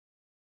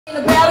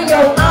belly,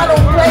 yo, I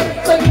don't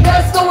play. So you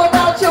best go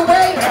about your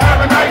way.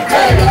 Have a nice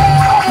day. Say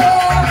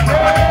yeah.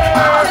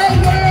 Say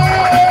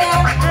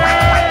yeah.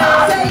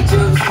 Say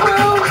juice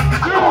crew.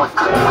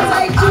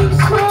 Say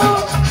juice crew.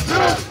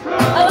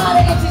 A lot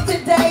of MCs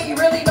today, you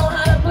really know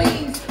how to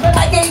please. But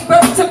I gave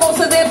birth to most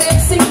of them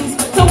MCs.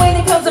 So when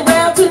it comes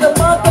around to the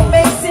month of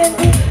May, send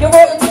me your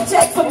royalty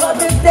check for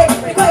Mother's Day.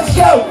 Because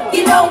yo,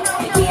 you know,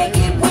 you can't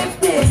get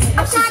with this.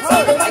 I'm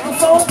Shante, the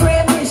microphone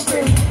grand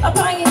mistress. A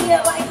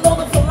pioneer like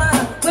Lola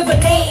Falana with a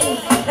name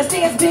that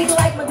stands big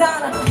like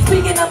Madonna.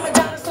 Speaking of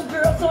Madonna, some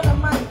girls on the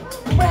mic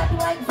rap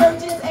like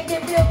virgins and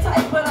get real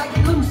tight, but I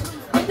get loose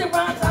with the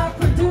rhymes I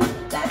produce.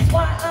 That's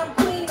why I'm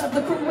queen of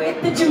the crew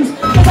with the juice.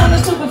 Cause I'm the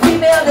super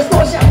female that's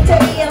called Shante,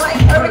 and like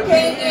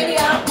Hurricane Annie,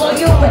 I'll blow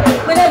you away.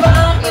 Whenever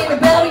I'm in the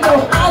belly,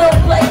 no, I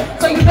don't play.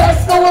 So you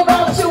best go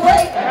about your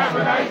way. Have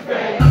a nice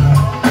day.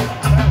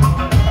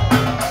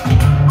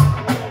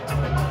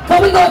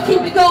 But we're gonna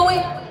keep it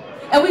going,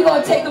 and we're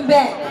gonna take them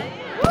back.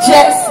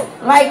 Just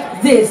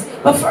like this.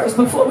 But first,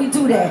 before we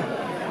do that,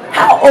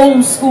 how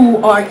old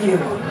school are you?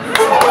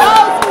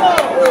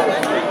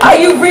 Are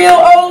you real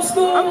old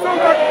school?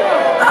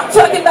 I'm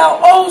talking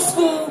about old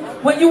school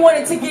when you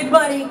wanted to get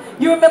money.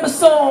 You remember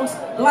songs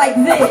like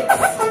this.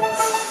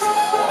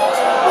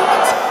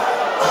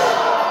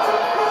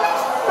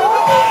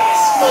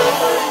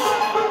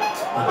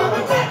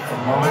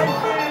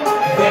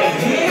 They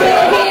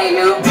hear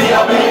you.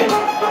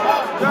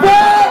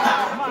 What?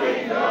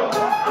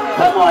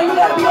 Come on, you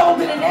gotta be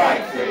older than that.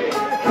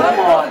 Come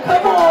on,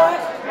 come on.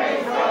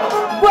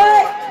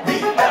 What?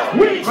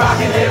 We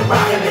rockin'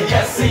 it,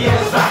 yes he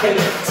is rockin'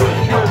 it.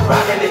 Twino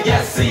rockin' it,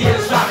 yes he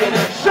is rockin'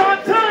 it.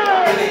 Shante!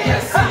 Rockin' it,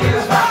 yes he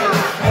is rockin'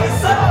 it.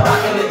 He's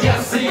rockin' it,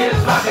 yes he is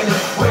rockin'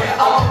 it. We're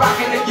all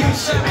rockin' it, you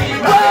should be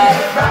rockin'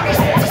 it, rockin'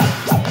 it,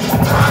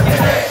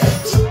 rockin' it.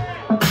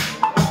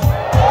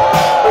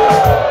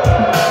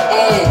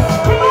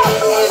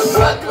 It's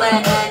Brooklyn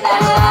in the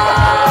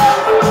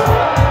house.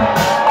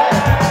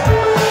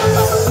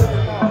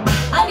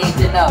 I need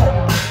to know,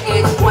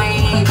 it's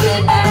Queens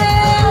in the house.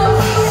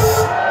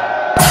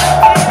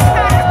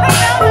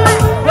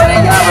 Well,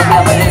 then y'all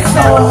remember this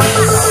song.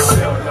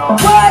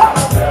 What?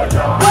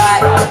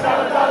 What?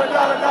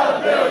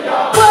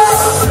 What?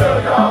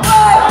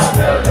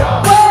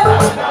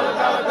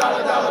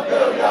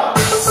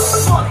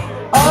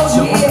 Oh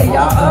yeah,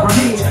 y'all up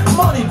here.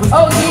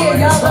 Oh yeah,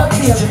 y'all up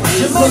here.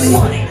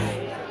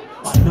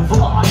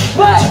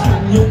 But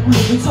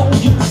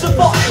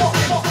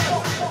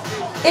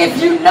if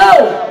you know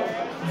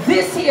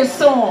this here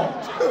song,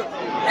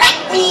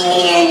 let me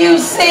hear you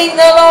sing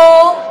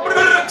along.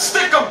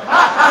 Stick 'em,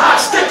 ha ha ha,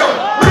 stick 'em.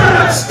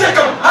 Stick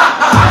 'em, ha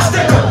ha ha,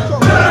 stick 'em.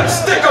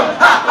 Stick 'em,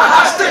 ha ha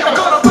ha, stick 'em.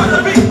 Gonna put a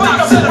big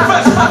box in the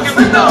fresh pocket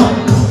window.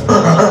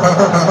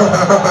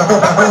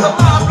 With the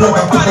mob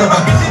blowing, body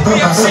rocking,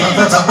 DPMC.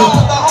 It's all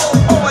the whole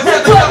forward.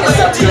 They're talking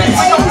some good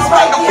 80s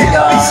right here,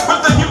 y'all.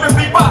 With the human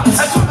bebop, and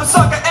to the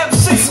sucker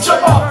MCs,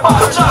 jump off my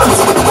job.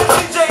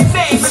 DJ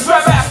name is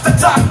Grandmaster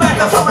Doc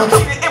Mac. That's how we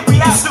keep it if we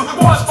have to.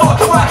 One for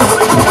crack.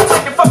 We're gonna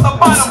take it from the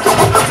bottom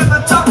to the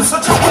top. So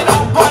check it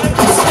out, buddy.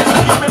 It's the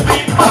human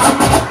bebop.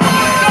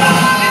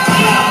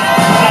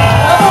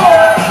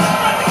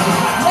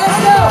 Let's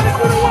go.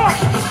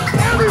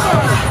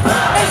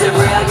 Is it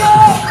real,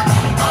 y'all?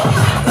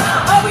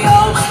 Are we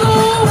old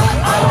school?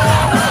 Are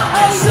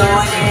we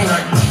doing it?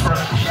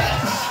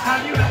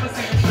 Have you ever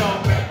seen a show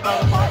with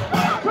those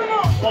motherfuckers? Come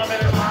on! 1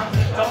 minute rhymes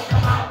don't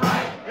come out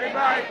right. They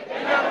right,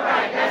 they never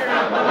right, that's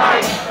not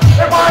polite.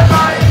 They white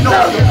right,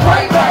 No, you're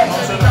quite right.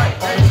 Tonight,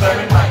 almost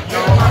every night,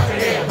 you're about to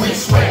hear. We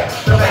swear,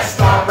 the best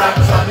star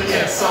rappers on the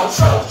air. So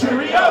show,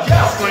 cheerio,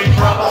 yell, scream,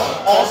 brother.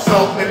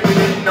 Also, if you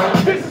didn't know,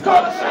 this is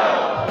called a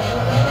show.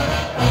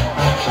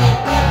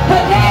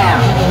 But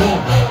now,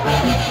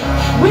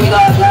 we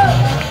gonna go.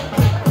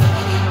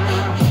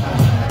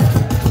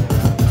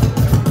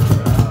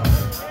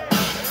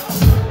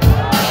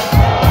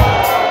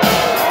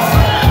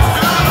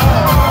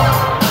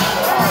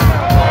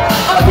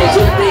 Oh, did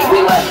you think we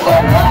wasn't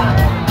gonna rock?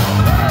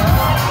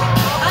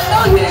 I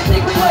know you didn't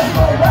think we wasn't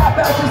gonna rock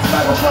out this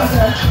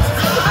motherfucker.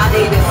 I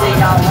need to see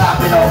y'all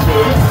rocking on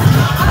this.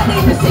 I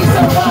need to see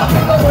some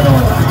rocking going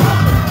on.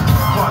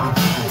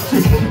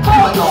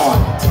 Hold on.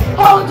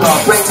 Hold on.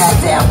 Bring that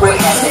down. Bring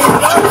that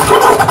down.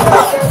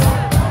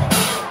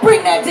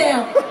 Bring that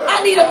down.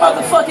 I need a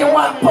motherfucking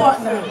WAP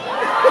partner.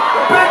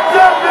 Big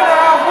Jeff in the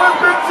house, where's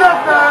Big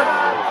Jeff at?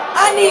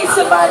 I need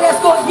somebody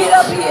that's gonna get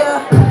up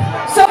here.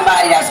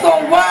 Somebody that's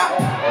gonna WAP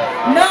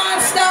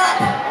non-stop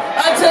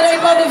until they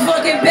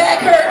motherfucking back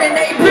hurt and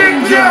they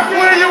Big bleed. Jeff,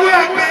 where you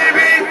at,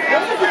 baby?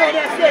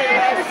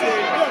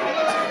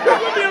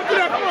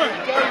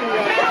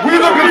 We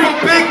looking for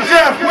Big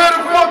Jeff. Where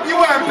the fuck you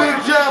at, Big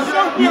Jeff?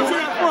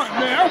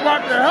 Man, I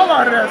rocked the hell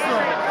out of that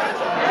song.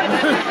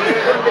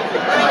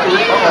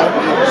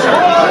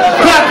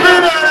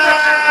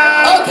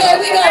 Okay,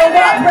 we got a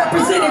WAP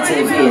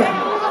representative here.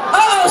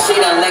 Uh-oh, she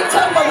done licked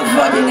her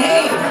motherfucking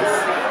hands.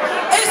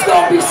 It's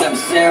gonna be some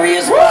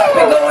serious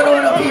WAPing going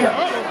on up here.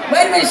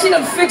 Wait a minute, she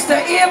done fixed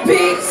her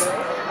earpiece.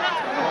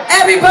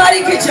 Everybody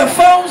get your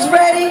phones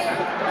ready,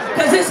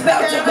 because it's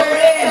about to go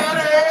down.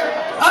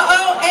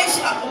 And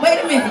she,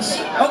 wait a minute.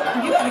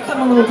 You gotta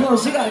come a little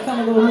closer. You gotta come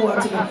a little more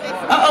to me.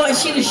 And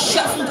she just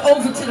shuffled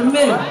over to the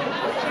middle.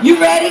 You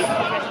ready?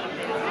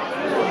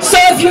 So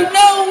if you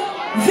know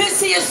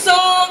this here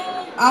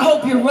song, I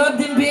hope you're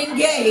rubbed in being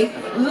gay.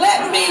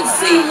 Let me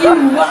see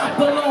you rock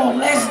along.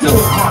 Let's do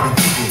it.